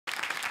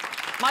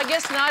My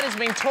guest tonight has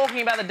been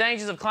talking about the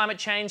dangers of climate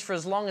change for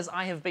as long as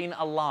I have been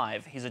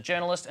alive. He's a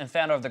journalist and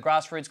founder of the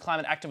grassroots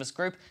climate activist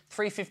group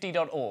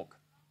 350.org.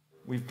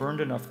 We've burned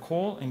enough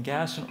coal and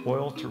gas and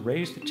oil to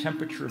raise the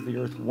temperature of the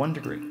Earth 1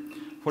 degree.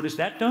 What has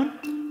that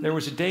done? There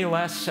was a day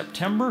last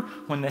September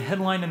when the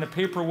headline in the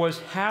paper was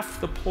half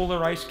the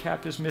polar ice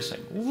cap is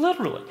missing.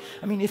 Literally.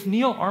 I mean, if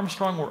Neil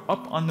Armstrong were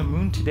up on the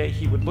moon today,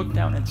 he would look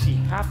down and see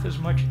half as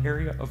much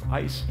area of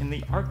ice in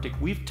the Arctic.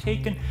 We've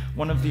taken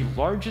one of the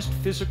largest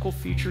physical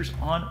features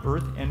on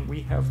Earth and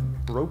we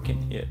have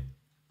broken it.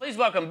 Please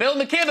welcome Bill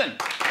McKibben.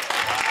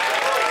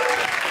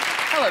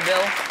 Hello,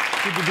 Bill.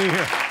 Good to be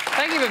here.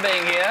 Thank you for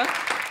being here.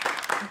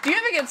 Do you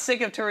ever get sick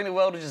of touring the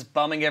world and just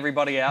bumming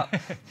everybody out?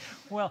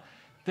 Well,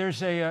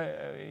 there's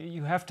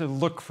you have to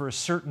look for a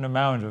certain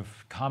amount of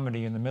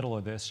comedy in the middle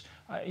of this.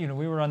 You know,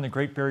 we were on the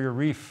Great Barrier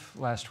Reef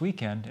last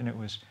weekend, and it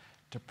was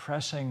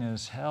depressing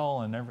as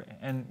hell,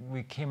 and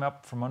we came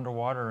up from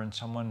underwater, and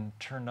someone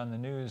turned on the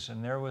news,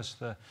 and there was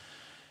the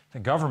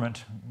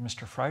government,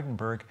 Mr.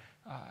 Frydenberg,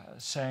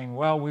 saying,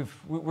 well,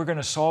 we're going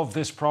to solve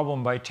this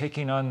problem by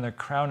taking on the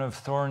crown of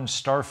thorns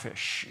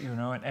starfish, you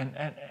know,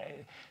 and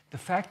the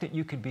fact that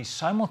you could be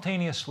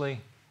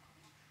simultaneously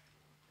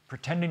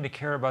pretending to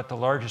care about the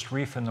largest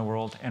reef in the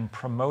world and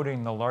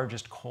promoting the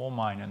largest coal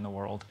mine in the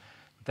world,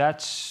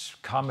 that's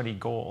comedy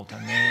gold. I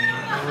mean,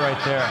 you're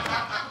right there.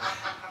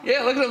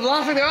 Yeah, look at them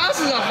laughing their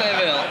asses off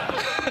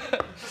there, Bill.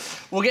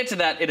 We'll get to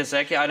that in a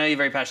sec. I know you're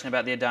very passionate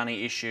about the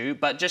Adani issue,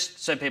 but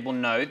just so people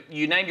know,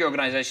 you named your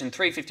organisation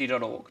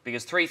 350.org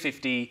because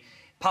 350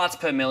 parts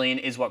per million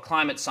is what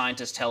climate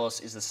scientists tell us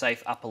is the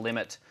safe upper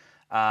limit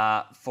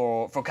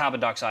for carbon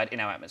dioxide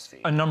in our atmosphere.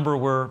 A number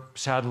we're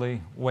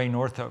sadly way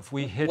north of.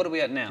 What are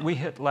we at now? We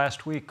hit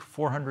last week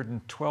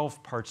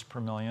 412 parts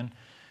per million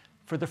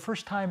for the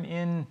first time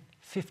in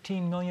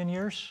 15 million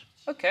years.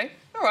 Okay,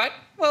 all right.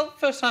 Well,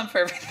 first time for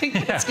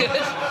everything. That's good.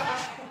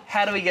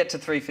 How do we get to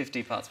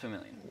 350 parts per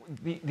million?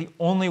 The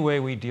only way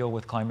we deal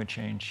with climate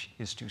change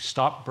is to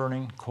stop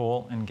burning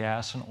coal and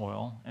gas and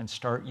oil and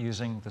start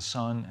using the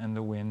sun and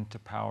the wind to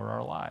power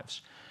our lives.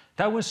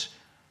 That was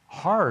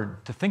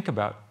hard to think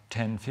about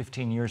 10,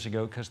 15 years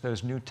ago because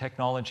those new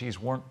technologies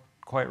weren't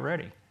quite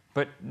ready.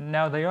 But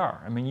now they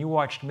are. I mean, you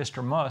watched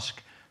Mr.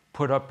 Musk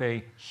put up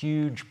a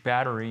huge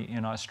battery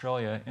in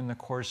Australia in the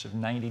course of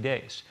 90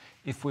 days.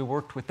 If we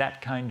worked with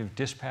that kind of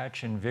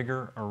dispatch and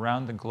vigor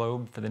around the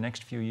globe for the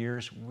next few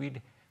years, we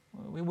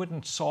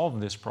wouldn't solve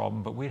this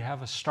problem, but we'd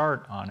have a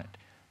start on it.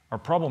 Our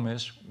problem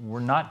is we're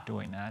not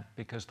doing that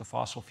because the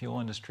fossil fuel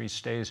industry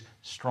stays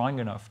strong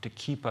enough to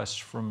keep us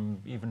from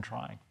even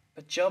trying.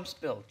 But jobs,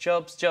 Bill.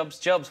 Jobs, jobs,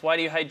 jobs. Why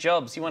do you hate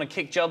jobs? You want to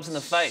kick jobs in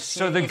the face.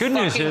 So the good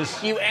news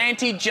is... You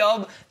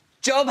anti-job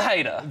job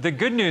hater. The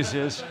good news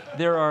is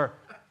there are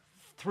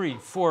 3,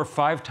 4,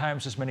 5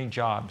 times as many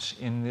jobs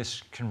in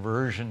this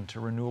conversion to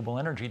renewable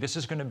energy. This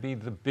is going to be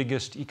the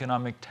biggest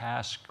economic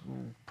task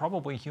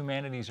probably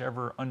humanity's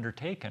ever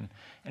undertaken.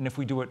 And if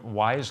we do it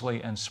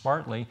wisely and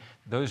smartly,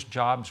 those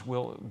jobs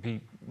will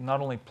be not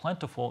only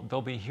plentiful,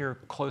 they'll be here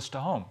close to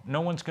home.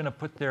 No one's going to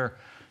put their,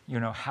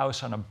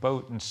 house on a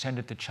boat and send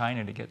it to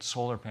China to get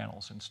solar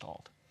panels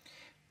installed.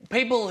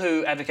 People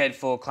who advocate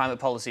for climate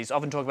policies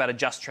often talk about a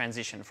just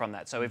transition from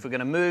that. So if we're going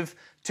to move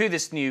to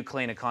this new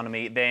clean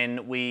economy,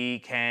 then we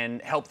can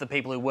help the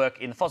people who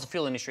work in the fossil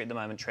fuel industry at the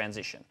moment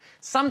transition.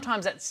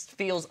 Sometimes that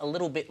feels a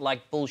little bit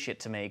like bullshit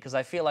to me because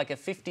I feel like a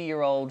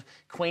 50-year-old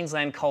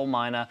Queensland coal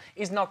miner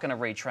is not going to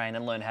retrain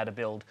and learn how to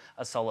build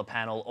a solar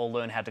panel or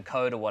learn how to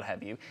code or what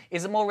have you.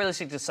 Is it more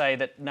realistic to say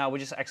that, no, we're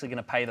just actually going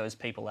to pay those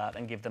people out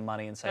and give them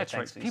money and say That's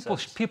thanks right. for your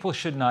service? People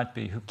should not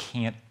be, who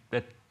can't,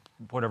 at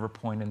whatever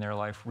point in their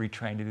life,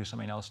 retrain to do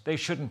something else. They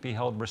shouldn't be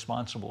held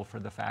responsible for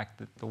the fact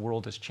that the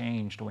world has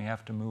changed and we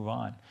have to move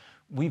on.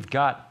 We've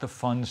got the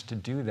funds to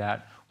do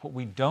that. What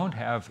we don't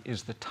have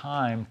is the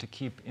time to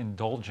keep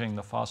indulging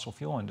the fossil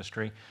fuel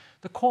industry.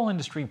 The coal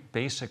industry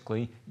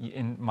basically,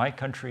 in my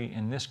country,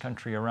 in this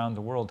country, around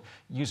the world,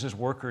 uses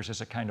workers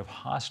as a kind of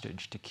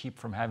hostage to keep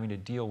from having to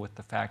deal with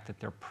the fact that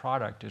their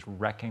product is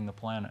wrecking the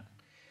planet.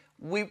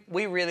 We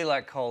really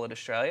like coal in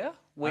Australia.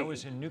 I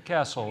was in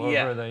Newcastle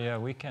over the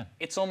weekend.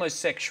 It's almost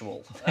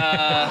sexual.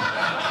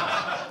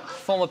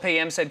 Former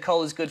PM said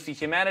coal is good for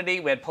humanity.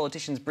 We had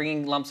politicians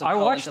bringing lumps of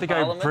coal into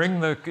Parliament. I watched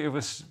the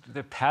guy bring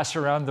the pass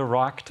around the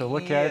rock to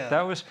look at it.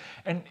 That was,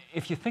 and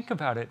if you think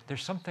about it,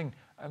 there's something,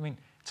 I mean,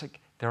 it's like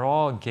they're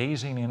all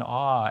gazing in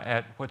awe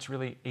at what's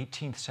really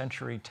 18th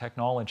century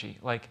technology.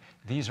 Like,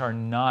 these are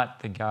not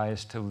the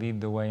guys to lead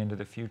the way into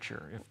the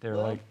future if they're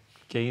like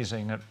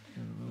gazing at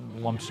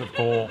lumps of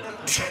coal.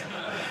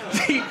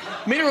 The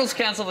Minerals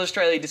Council of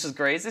Australia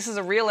disagrees. This is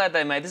a real ad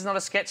they made. This is not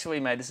a sketch that we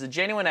made. This is a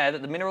genuine ad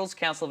that the Minerals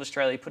Council of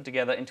Australia put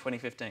together in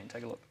 2015.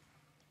 Take a look.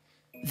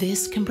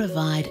 This can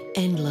provide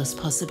endless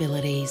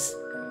possibilities.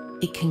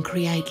 It can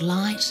create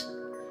light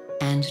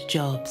and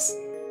jobs,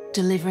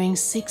 delivering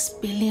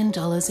 $6 billion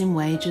in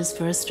wages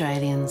for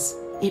Australians.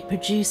 It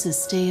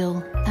produces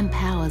steel and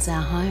powers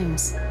our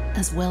homes,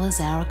 as well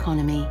as our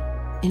economy,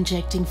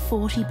 injecting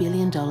 $40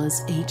 billion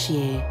each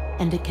year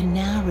and it can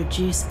now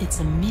reduce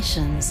its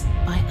emissions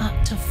by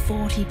up to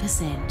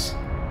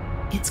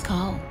 40%. It's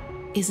coal.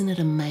 Isn't it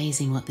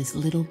amazing what this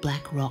little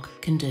black rock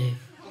can do?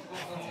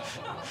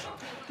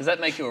 Does that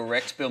make you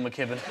erect, Bill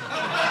McKibben?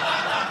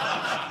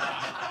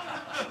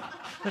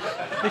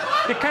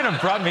 It kind of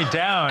brought me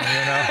down, you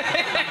know.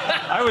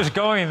 I was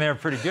going there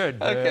pretty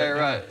good. Okay,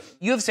 right.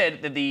 You have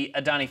said that the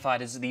Adani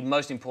fight is the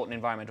most important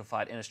environmental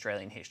fight in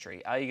Australian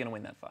history. Are you going to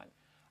win that fight?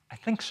 I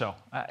think so.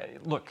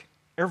 Look,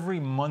 every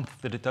month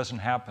that it doesn't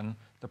happen,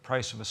 the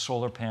price of a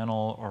solar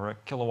panel or a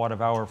kilowatt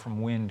of hour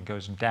from wind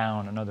goes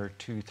down another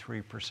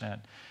 2–3%.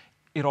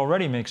 It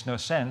already makes no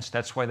sense.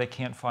 That's why they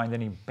can't find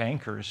any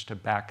bankers to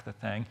back the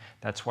thing.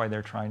 That's why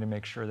they're trying to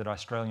make sure that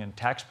Australian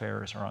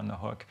taxpayers are on the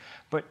hook.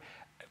 But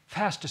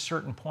past a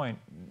certain point,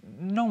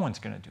 no one's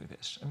going to do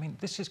this. I mean,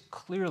 this is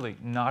clearly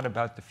not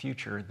about the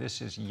future.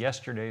 This is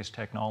yesterday's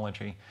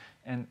technology.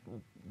 And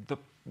the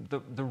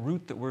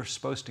route that we're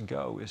supposed to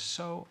go is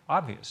so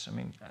obvious. I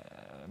mean,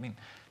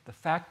 the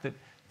fact that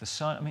the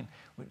sun, I mean,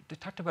 they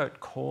talked about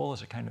coal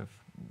as a kind of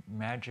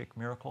magic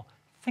miracle.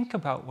 Think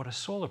about what a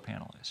solar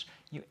panel is.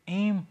 You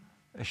aim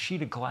a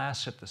sheet of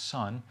glass at the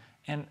sun,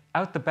 and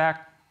out the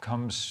back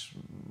comes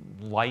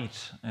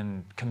light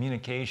and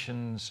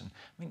communications. And,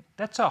 I mean,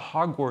 that's a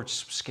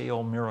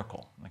Hogwarts-scale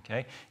miracle,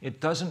 okay? It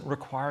doesn't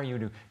require you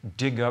to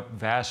dig up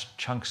vast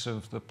chunks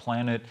of the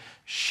planet,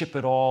 ship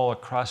it all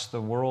across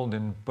the world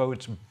in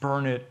boats,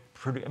 burn it,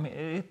 I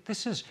mean,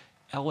 this is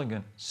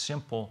elegant,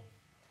 simple,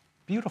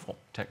 beautiful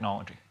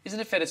technology. Isn't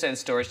it fair to say the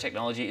storage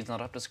technology is not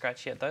up to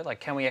scratch yet, though?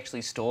 Like, can we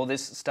actually store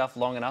this stuff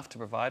long enough to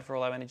provide for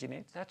all our energy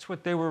needs? That's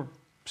what they were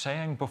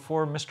saying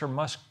before Mr.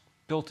 Musk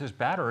built his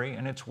battery,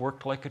 and it's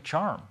worked like a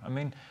charm. I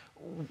mean,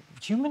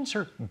 humans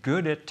are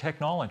good at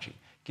technology.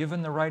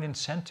 Given the right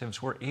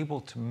incentives, we're able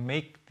to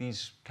make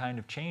these kind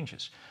of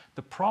changes.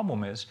 The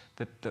problem is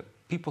that the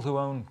people who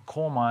own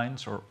coal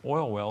mines or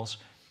oil wells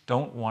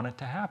don't want it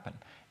to happen.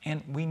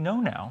 And we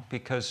know now,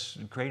 because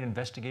great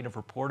investigative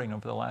reporting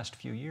over the last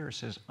few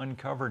years has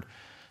uncovered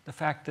the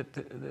fact that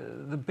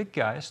the big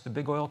guys, the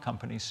big oil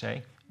companies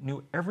say,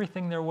 knew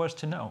everything there was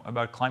to know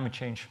about climate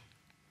change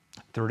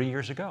 30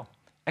 years ago.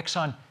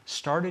 Exxon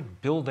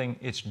started building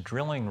its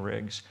drilling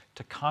rigs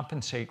to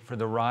compensate for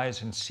the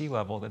rise in sea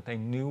level that they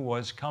knew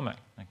was coming,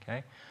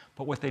 okay?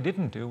 But what they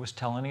didn't do was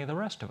tell any of the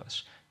rest of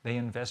us. They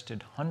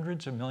invested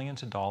hundreds of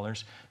millions of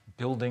dollars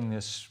building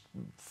this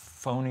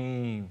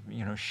phony,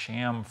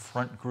 sham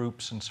front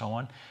groups and so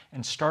on,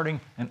 and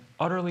starting an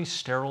utterly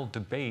sterile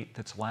debate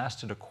that's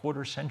lasted a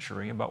quarter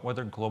century about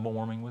whether global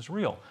warming was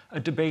real. A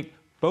debate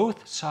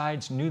both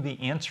sides knew the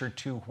answer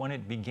to when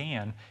it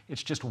began.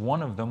 It's just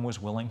one of them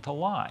was willing to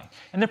lie.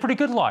 And they're pretty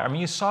good liars. I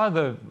mean, you saw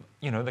the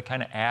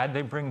kind of ad.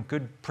 They bring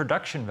good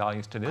production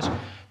values to this.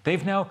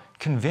 They've now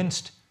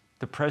convinced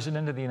the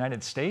President of the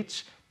United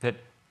States that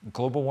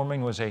global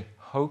warming was a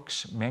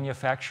hoax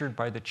manufactured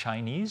by the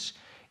Chinese.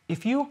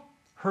 If you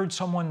heard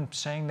someone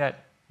saying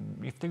that,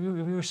 if you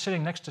were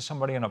sitting next to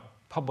somebody on a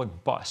public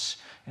bus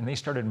and they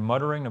started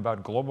muttering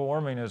about global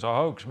warming as a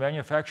hoax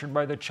manufactured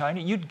by the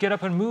Chinese, you'd get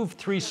up and move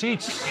 3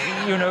 seats,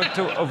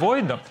 to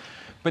avoid them.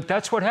 But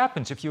that's what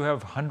happens if you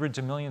have hundreds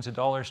of millions of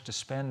dollars to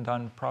spend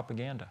on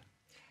propaganda.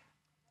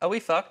 Are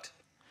we fucked?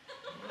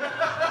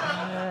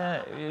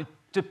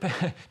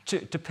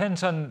 It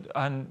depends on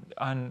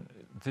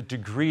the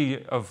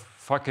degree of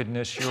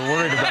fuckedness you're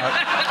worried about.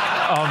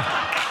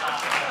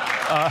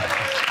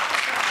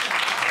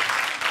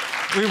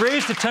 We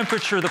raised the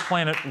temperature of the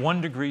planet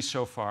 1 degree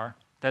so far.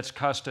 That's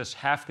cost us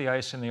half the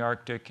ice in the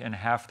Arctic and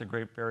half the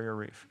Great Barrier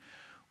Reef.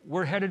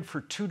 We're headed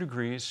for 2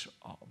 degrees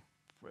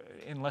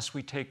unless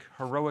we take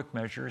heroic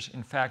measures.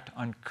 In fact,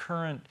 on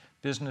current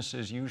business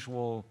as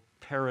usual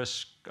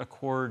Paris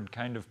Accord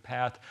kind of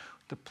path,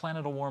 the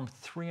planet will warm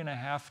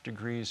 3.5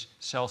 degrees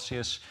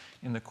Celsius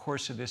in the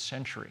course of this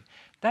century.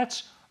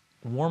 That's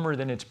warmer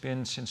than it's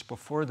been since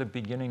before the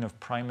beginning of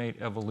primate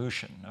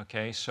evolution,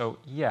 okay? So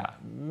yeah,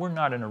 we're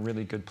not in a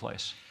really good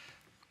place.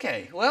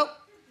 Okay, well,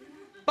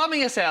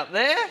 bumming us out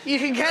there. You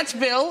can catch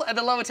Bill at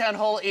the Lower Town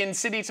Hall in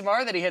Sydney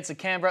tomorrow. Then he heads to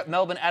Canberra,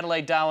 Melbourne,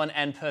 Adelaide, Darwin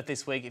and Perth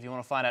this week if you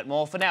want to find out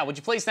more. For now, would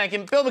you please thank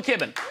him, Bill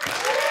McKibben.